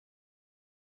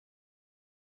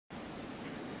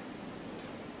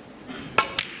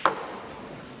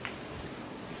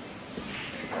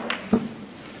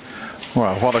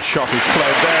Well, what a shot he's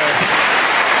played there.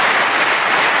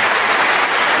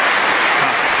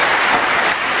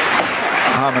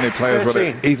 How many players would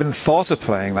have even thought of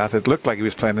playing that? It looked like he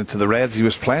was playing into the reds. He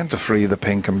was playing to free the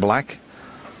pink and black.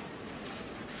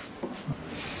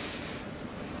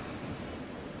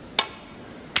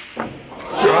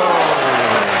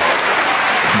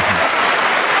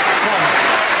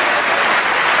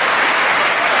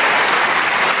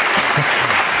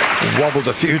 Wobbled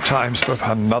a few times, but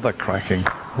another cracking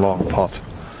long pot.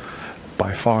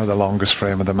 By far the longest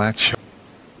frame of the match.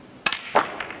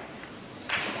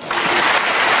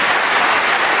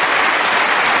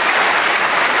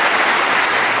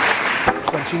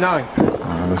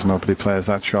 There's nobody plays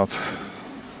that shot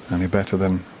any better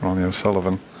than Ronnie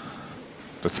O'Sullivan.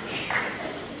 But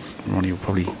Ronnie will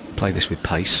probably play this with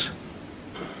pace.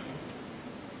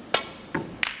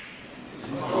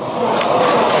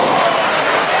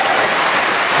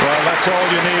 Well, that's all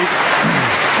you need.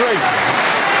 Three.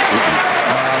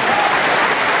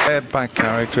 Back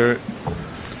character,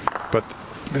 but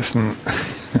listen,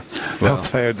 well, no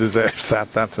player deserves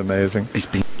that. That's amazing. He's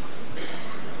been.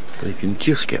 But he can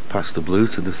just get past the blue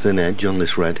to the thin edge on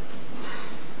this red.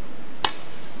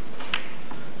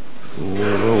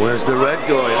 Oh, where's the red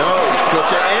going? Oh, he's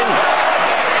cut it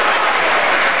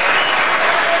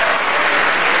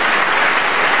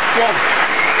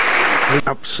in. One.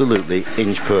 Absolutely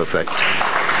inch perfect. Oh,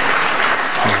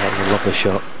 that was a lovely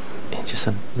shot. Just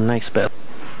a nice bit.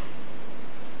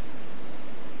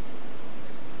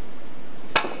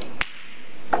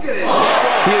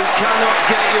 You cannot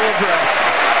get your breath.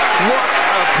 What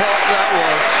a pot that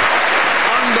was.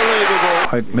 Unbelievable.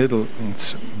 Out middle,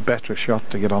 it's a better shot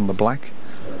to get on the black.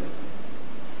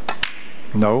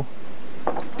 No.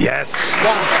 Yes.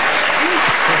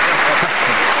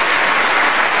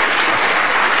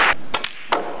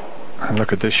 And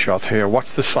look at this shot here.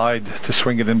 Watch the side to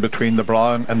swing it in between the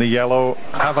brown and the yellow.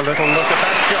 Have a little look at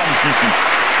that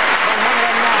shot.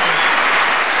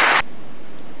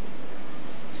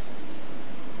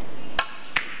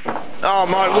 Oh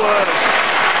my word!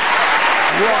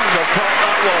 What a pot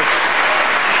that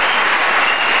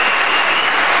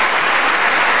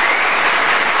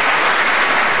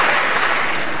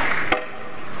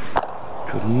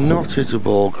was! Could not hit a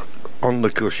ball on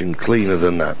the cushion cleaner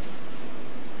than that.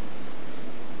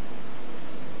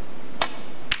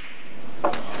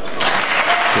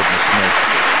 Goodness me.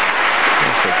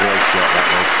 That's a great shot that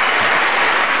was.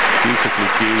 Beautifully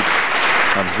cued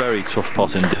and very tough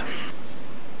pot indeed.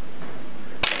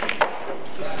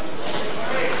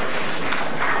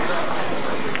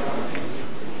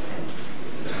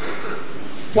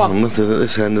 Well, nothing at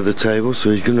this end of the table, so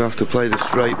he's going to have to play the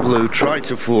straight blue. Try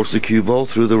to force the cue ball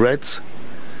through the reds,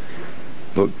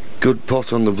 but good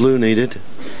pot on the blue needed.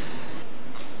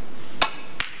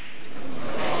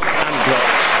 And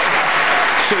blocked.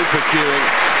 Super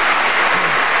cueing.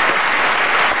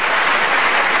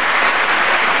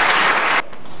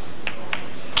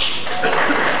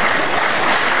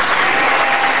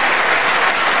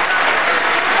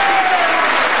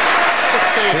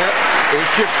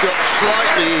 It's just got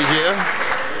slightly easier.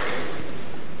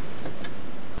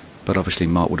 But obviously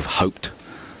Mark would have hoped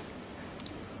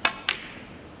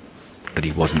that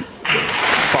he wasn't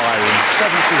firing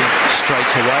 17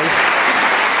 straight away.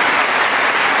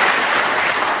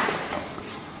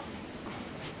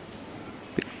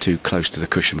 Bit too close to the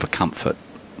cushion for comfort.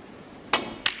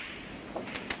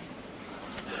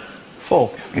 4.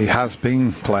 He has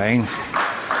been playing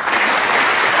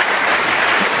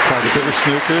quite a bit of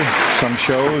snooker, some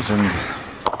shows and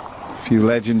a few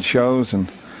legend shows, and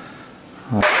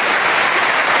a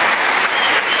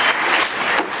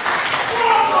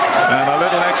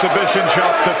little exhibition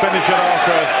shot to finish it off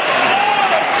with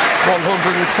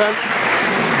 110.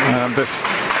 and this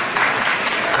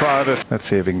crowd. Let's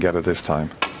see if he can get it this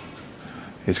time.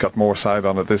 He's got more side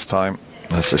on it this time.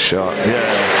 That's a shot. Yeah.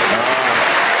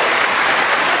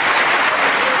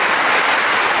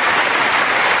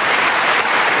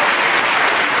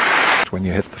 When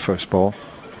you hit the first ball.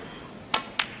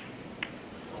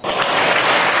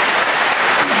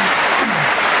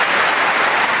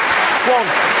 One.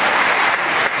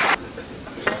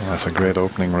 That's a great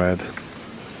opening red.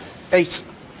 8.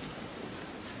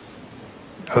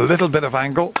 A little bit of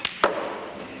angle. And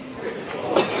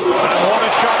what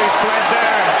a shot he's played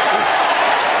there.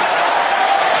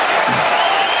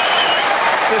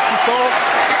 54.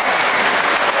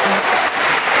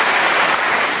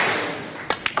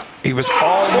 He was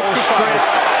almost straight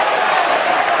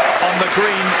on the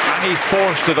green and he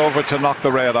forced it over to knock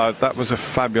the red out. That was a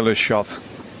fabulous shot.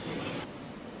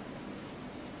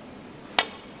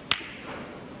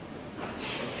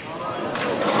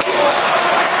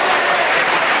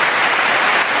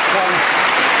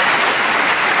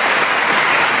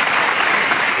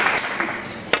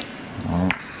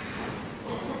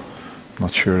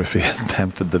 sure if he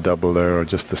attempted the double there or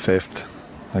just the safe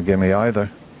a gimme either.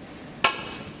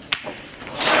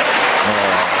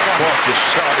 What a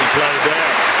shot he played there.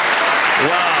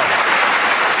 Wow.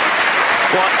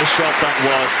 What a shot that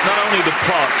was. Not only the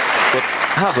pot, but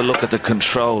have a look at the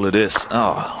control of this.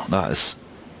 Oh, that is...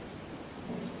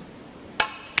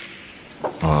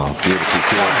 Oh, beautifully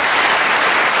cued.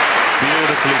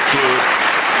 Beautifully cued.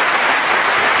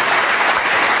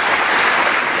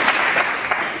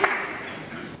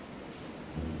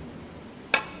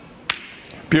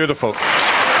 Beautiful.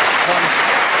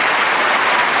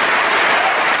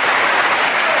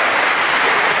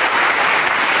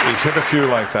 He's hit a few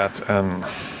like that. Oh,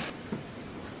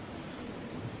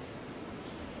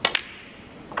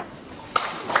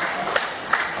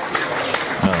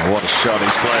 what a shot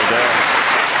he's played there.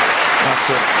 That's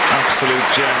an absolute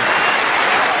gem.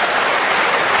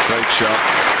 Great shot.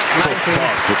 Tough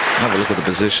pot, but have a look at the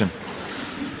position.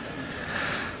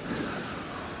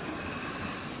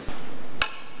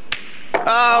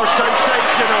 Oh,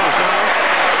 sensational.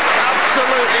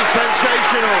 Absolutely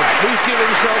sensational. He's giving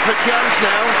himself a chance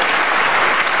now.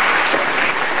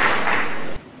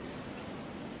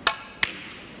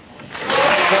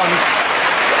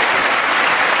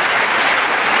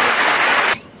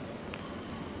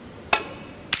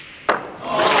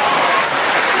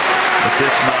 But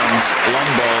this man's long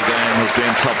ball game has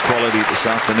been top quality this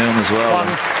afternoon as well.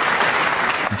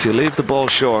 If you leave the ball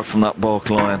short from that baulk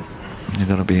line, you're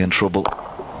going to be in trouble.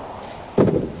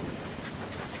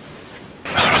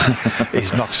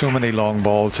 He's knocked so many long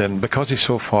balls in. Because he's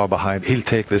so far behind, he'll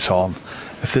take this on.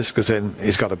 If this goes in,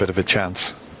 he's got a bit of a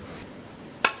chance.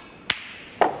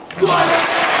 What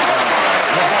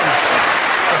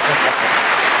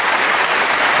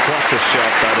a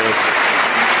shot that is.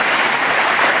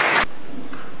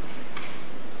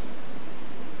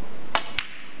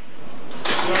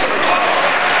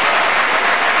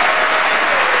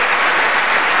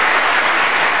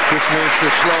 This needs to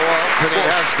slow up, and it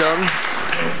has done.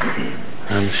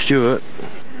 And Stewart.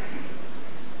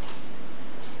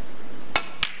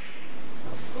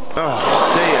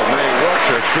 Oh dear me, what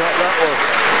a shot that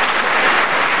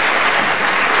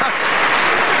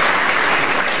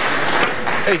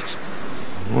was. 8.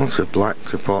 What's a black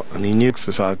to pot, and he knew.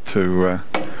 Decided to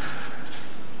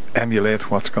emulate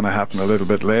what's going to happen a little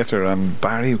bit later, and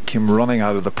Barry came running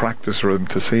out of the practice room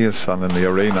to see his son in the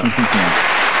arena.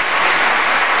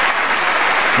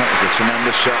 That was a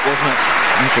tremendous shot, wasn't it?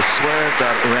 You had to swerve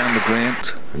that around the green.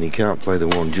 And he can't play the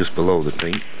one just below the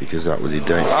pink because that was his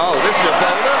day. Oh, this is a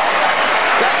bonus.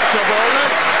 That's a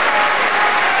bonus.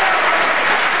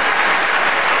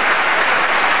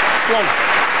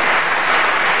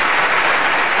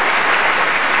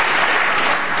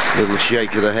 1. Little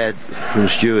shake of the head from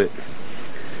Stewart.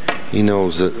 He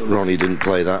knows that Ronnie didn't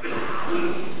play that.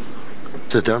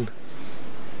 It's done.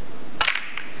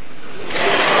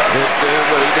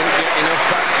 But he didn't get enough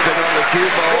backspin on the cue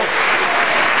ball.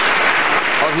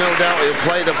 I've no doubt he'll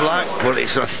play the black, but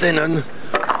it's a thin un.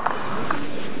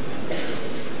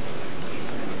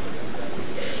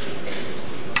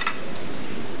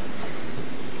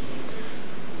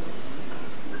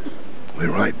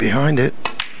 We're right behind it.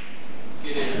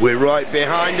 We're right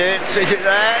behind it. Is it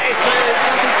there? It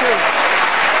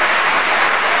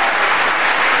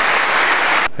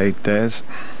is. 8 days.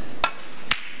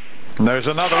 And there's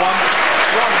another one.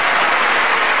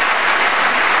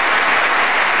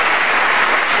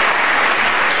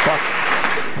 But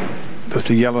there's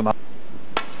the yellow now.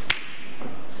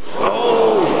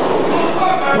 Oh!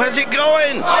 Where's it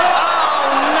going?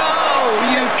 Oh no!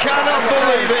 You cannot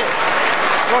believe it.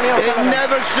 It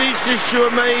never ceases to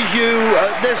amaze you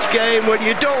at this game. When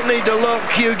you don't need to look,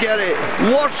 you get it.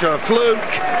 What a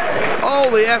fluke. All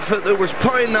the effort that was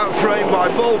put in that frame by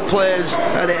both players,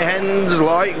 and it ends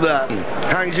like that.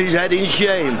 Hangs his head in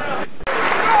shame.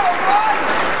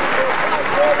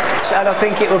 And I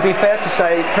think it would be fair to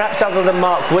say, perhaps other than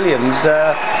Mark Williams,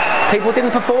 people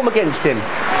didn't perform against him.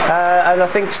 And I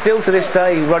think still to this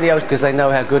day, Ronnie, because they know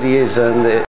how good he is,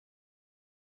 and